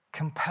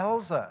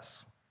compels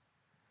us.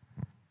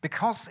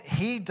 Because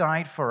he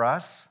died for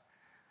us,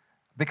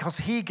 because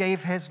he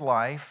gave his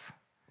life,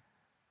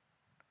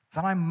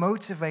 then I'm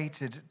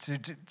motivated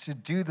to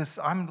do this.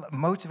 I'm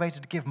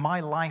motivated to give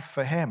my life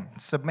for him,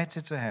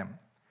 submitted to him.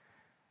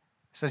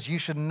 It says, you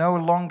should no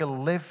longer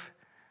live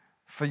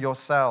for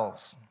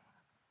yourselves.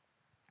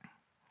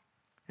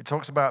 It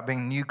talks about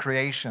being new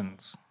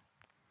creations.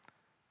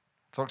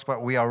 It talks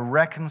about we are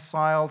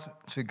reconciled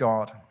to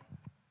God.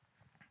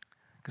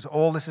 Because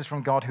all this is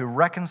from God who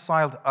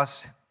reconciled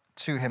us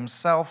to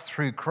himself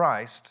through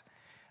Christ,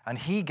 and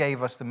he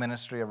gave us the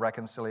ministry of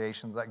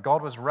reconciliation, that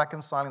God was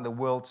reconciling the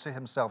world to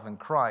himself in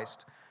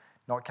Christ,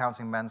 not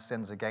counting men's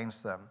sins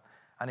against them.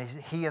 And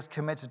he has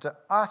committed to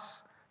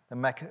us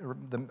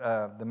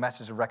the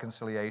message of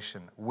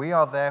reconciliation. We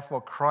are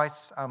therefore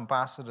Christ's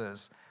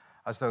ambassadors,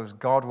 as though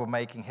God were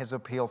making his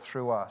appeal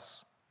through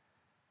us.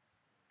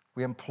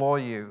 We implore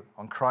you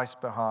on Christ's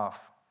behalf,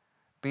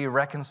 be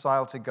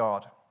reconciled to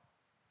God.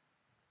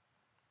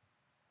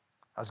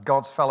 As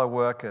God's fellow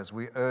workers,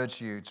 we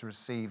urge you to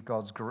receive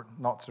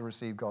not to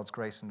receive God's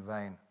grace in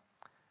vain.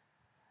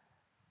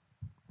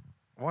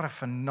 What a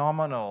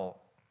phenomenal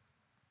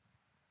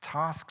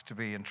task to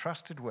be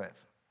entrusted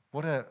with.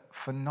 What a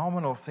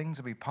phenomenal thing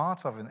to be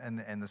part of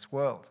in this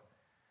world.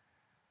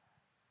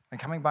 And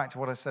coming back to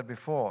what I said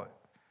before,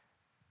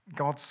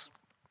 God's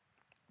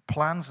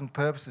plans and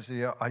purposes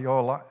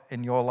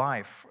in your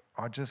life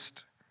are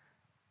just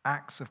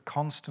acts of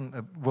constant,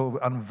 will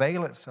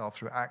unveil itself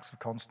through acts of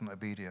constant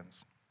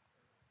obedience.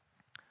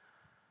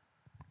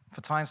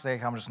 For time's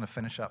sake, I'm just going to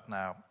finish up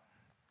now.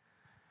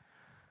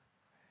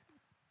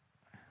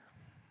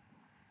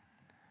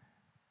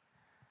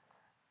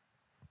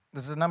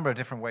 There's a number of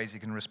different ways you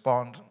can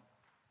respond.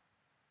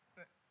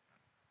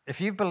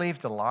 If you've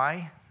believed a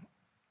lie,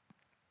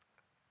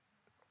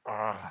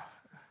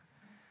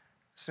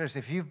 seriously,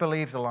 if you've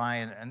believed a lie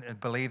and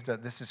believed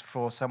that this is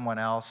for someone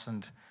else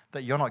and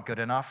that you're not good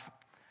enough,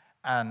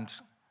 and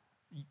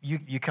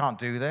you can't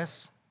do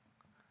this,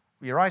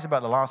 you're right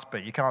about the last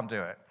bit. You can't do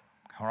it.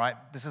 All right?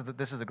 This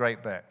is the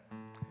great bit.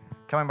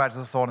 Coming back to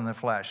the thorn in the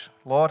flesh.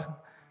 Lord,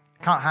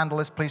 I can't handle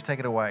this. Please take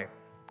it away.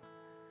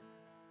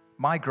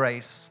 My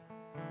grace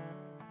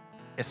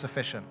is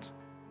sufficient.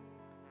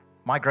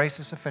 My grace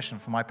is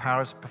sufficient, for my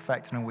power is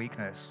perfected in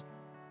weakness.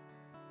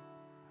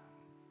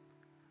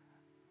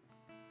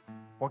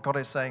 What God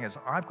is saying is,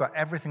 I've got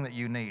everything that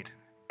you need.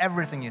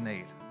 Everything you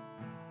need.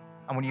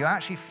 And when you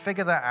actually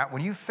figure that out,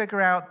 when you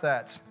figure out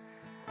that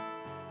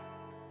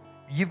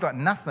you've got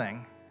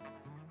nothing,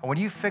 and when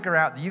you figure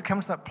out that you come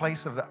to that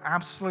place of the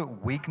absolute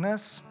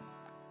weakness,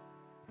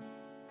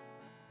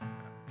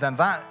 then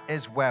that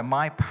is where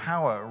my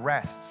power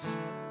rests.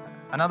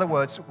 In other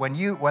words,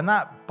 when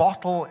that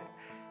bottle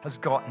has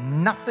got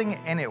nothing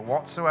in it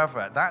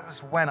whatsoever, that is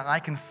when I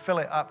can fill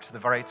it up to the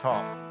very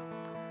top.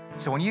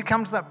 So when you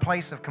come to that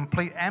place of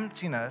complete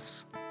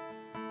emptiness,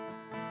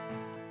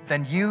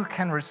 then you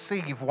can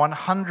receive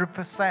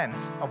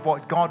 100% of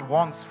what God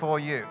wants for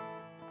you.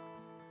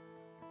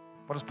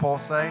 What does Paul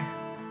say?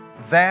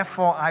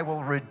 Therefore, I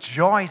will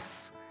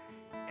rejoice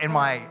in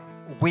my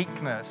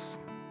weakness,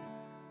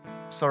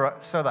 so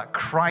that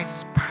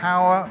Christ's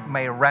power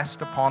may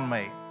rest upon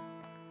me.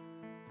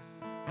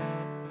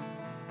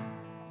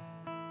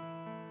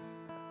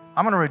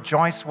 I'm going to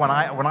rejoice when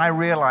I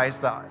realize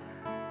that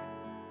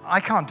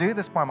I can't do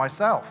this by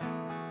myself.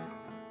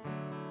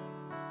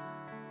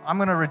 I'm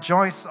going to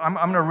rejoice. I'm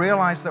going to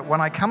realize that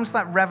when I come to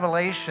that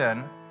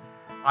revelation,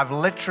 I've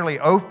literally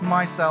opened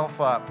myself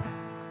up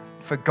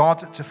for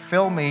God to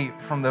fill me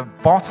from the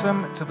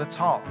bottom to the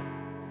top,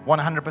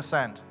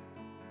 100%.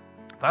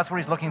 That's what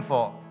he's looking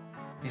for.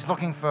 He's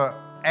looking for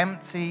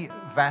empty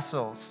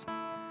vessels.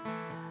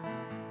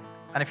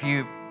 And if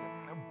you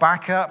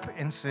back up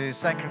into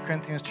 2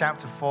 Corinthians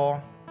chapter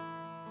 4,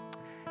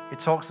 it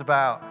talks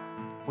about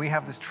we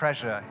have this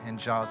treasure in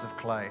jars of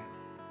clay,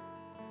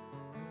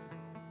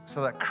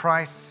 so that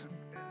Christ's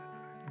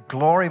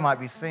glory might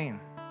be seen.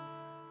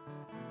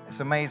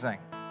 It's amazing.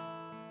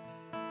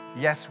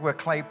 Yes, we're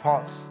clay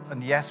pots,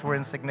 and yes, we're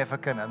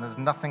insignificant, and there's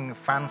nothing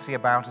fancy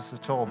about us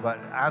at all. But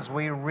as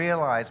we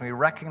realize, we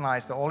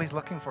recognize that all he's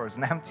looking for is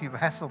an empty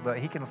vessel that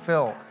he can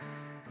fill,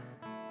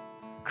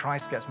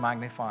 Christ gets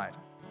magnified.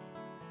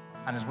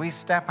 And as we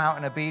step out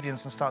in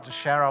obedience and start to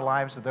share our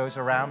lives with those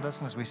around us,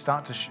 and as we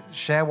start to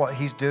share what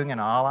he's doing in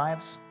our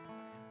lives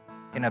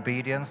in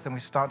obedience, then we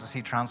start to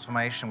see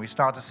transformation. We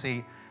start to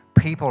see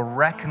people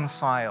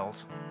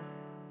reconciled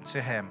to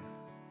him.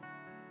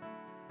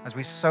 As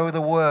we sow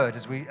the word,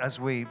 as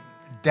we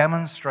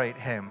demonstrate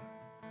him,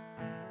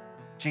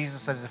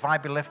 Jesus says, if I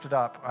be lifted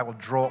up, I will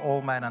draw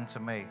all men unto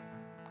me.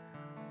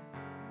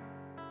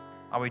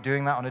 Are we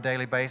doing that on a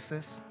daily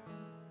basis?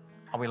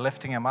 Are we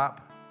lifting him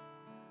up?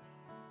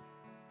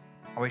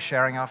 Are we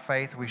sharing our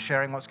faith? Are we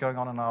sharing what's going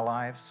on in our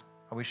lives?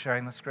 Are we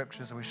sharing the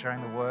scriptures? Are we sharing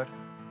the word?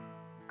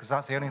 Because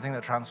that's the only thing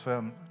that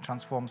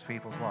transforms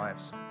people's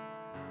lives.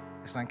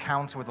 It's an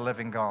encounter with the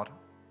living God.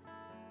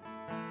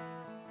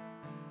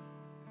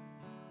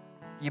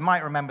 You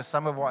might remember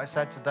some of what I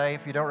said today.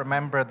 If you don't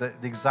remember the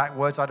exact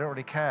words, I don't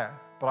really care.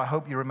 But I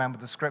hope you remember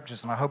the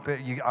scriptures, and I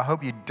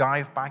hope you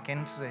dive back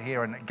into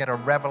here and get a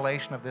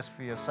revelation of this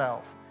for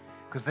yourself,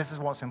 because this is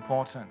what's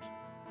important.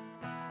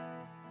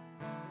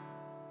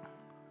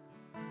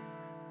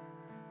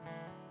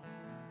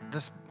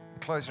 Just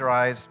close your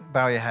eyes,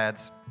 bow your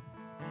heads.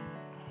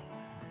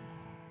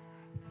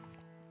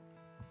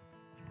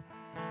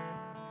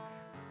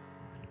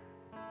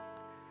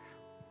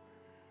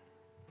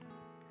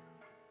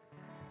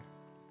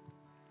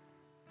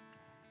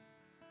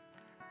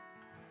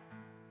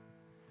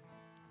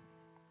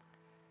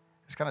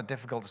 It's kind of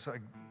difficult to sort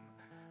of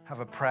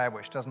have a prayer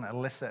which doesn't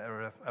elicit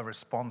a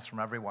response from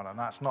everyone, and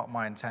that's not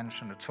my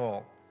intention at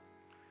all.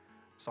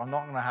 So I'm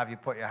not going to have you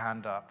put your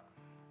hand up.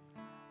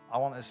 I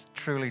want this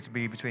truly to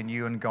be between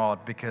you and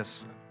God,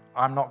 because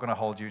I'm not going to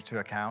hold you to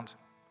account.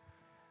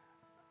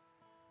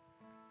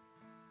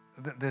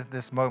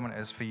 This moment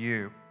is for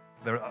you.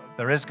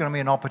 There is going to be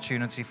an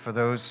opportunity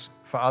for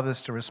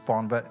others to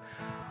respond, but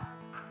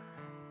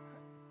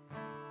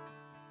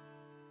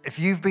if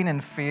you've been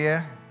in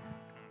fear,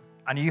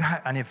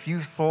 and if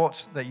you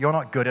thought that you're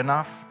not good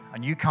enough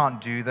and you can't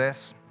do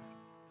this,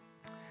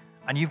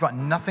 and you've got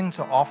nothing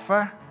to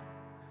offer,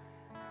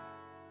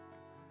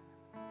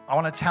 I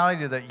want to tell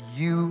you that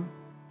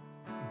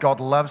God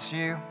loves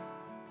you.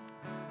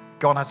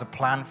 God has a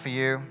plan for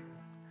you.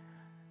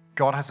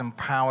 God has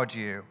empowered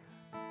you.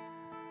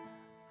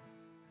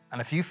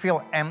 And if you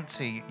feel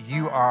empty,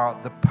 you are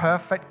the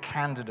perfect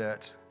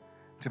candidate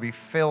to be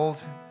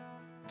filled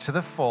to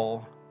the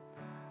full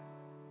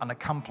and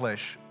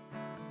accomplish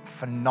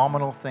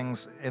phenomenal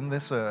things in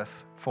this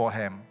earth for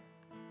him.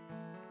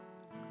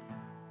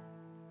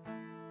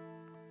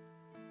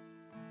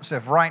 So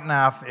if right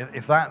now,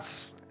 if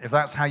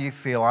that's how you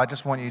feel, I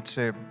just want you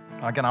to,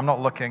 again, I'm not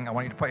looking, I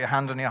want you to put your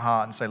hand on your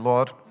heart and say,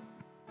 Lord,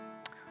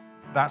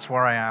 that's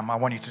where I am. I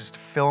want you to just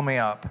fill me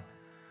up.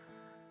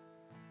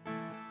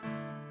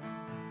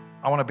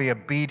 I want to be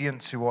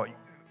obedient to what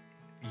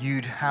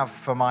you'd have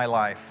for my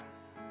life.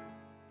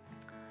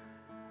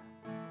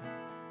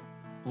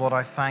 Lord,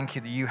 I thank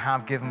you that you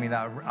have given me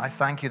that. I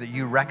thank you that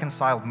you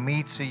reconciled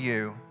me to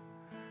you.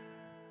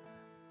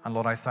 And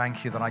Lord, I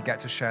thank you that I get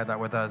to share that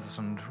with others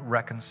and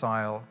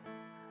reconcile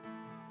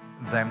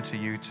them to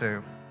you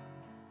too.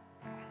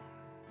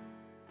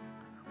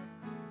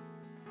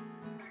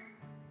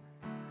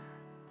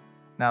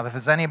 Now, if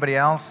there's anybody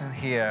else in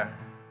here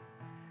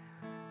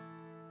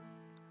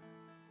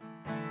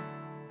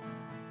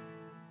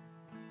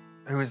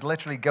who is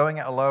literally going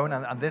it alone,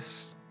 and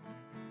this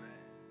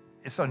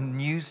is sort of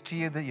news to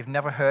you, that you've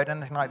never heard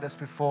anything like this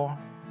before,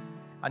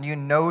 and you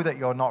know that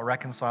you're not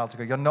reconciled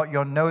to God,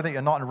 you know that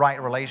you're not in right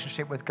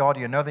relationship with God,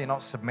 you know that you're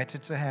not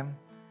submitted to him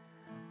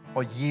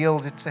or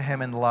yielded to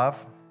him in love,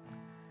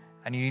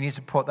 and you need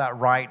to put that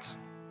right.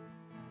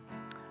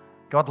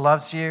 God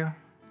loves you.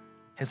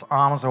 His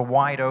arms are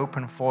wide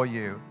open for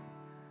you,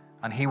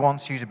 and he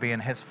wants you to be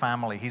in his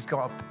family. He's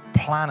got a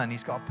plan and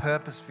he's got a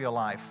purpose for your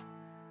life.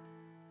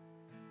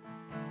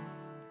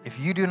 If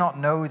you do not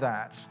know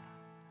that,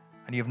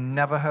 and you've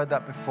never heard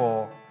that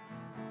before,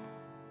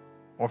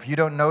 or if you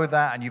don't know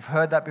that and you've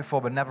heard that before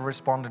but never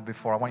responded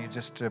before, I want you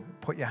just to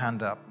put your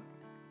hand up,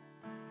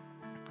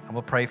 and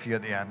we'll pray for you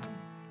at the end.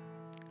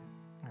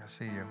 I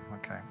see you.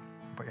 Okay.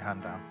 Put your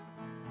hand down.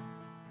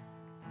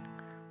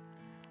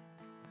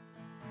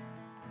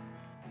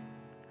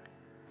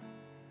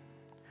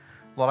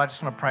 Lord, I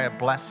just want to pray a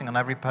blessing on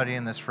everybody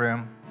in this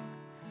room.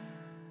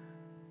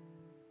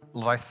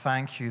 Lord, I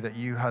thank you that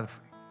you have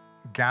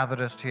gathered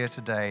us here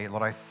today.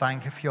 Lord, I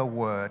thank you for your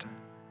word.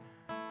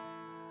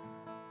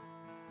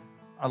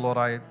 Lord,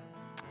 I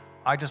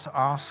just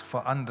ask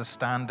for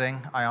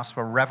understanding. I ask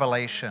for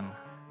revelation.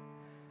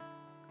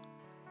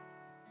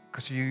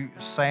 Because you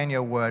say in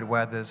your word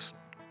when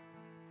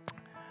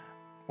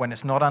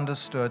it's not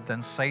understood,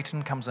 then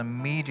Satan comes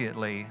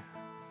immediately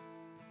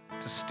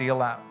to steal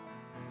that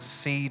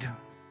seed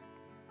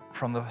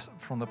from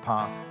the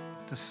path,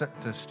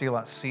 to steal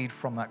that seed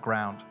from that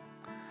ground.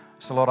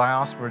 So, Lord, I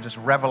ask for just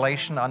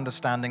revelation,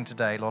 understanding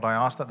today. Lord, I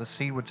ask that the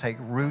seed would take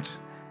root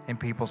in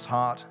people's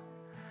heart.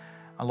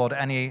 And Lord,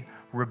 any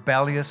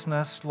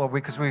rebelliousness, Lord,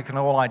 because we can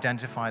all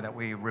identify that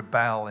we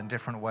rebel in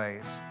different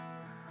ways.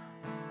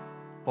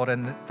 Lord,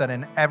 and that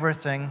in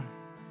everything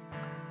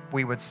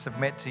we would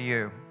submit to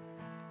you.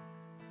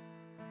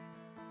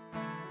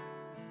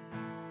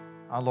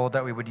 And Lord,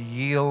 that we would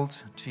yield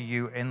to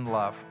you in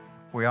love.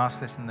 We ask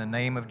this in the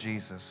name of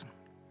Jesus.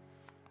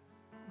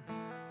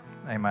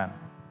 Amen.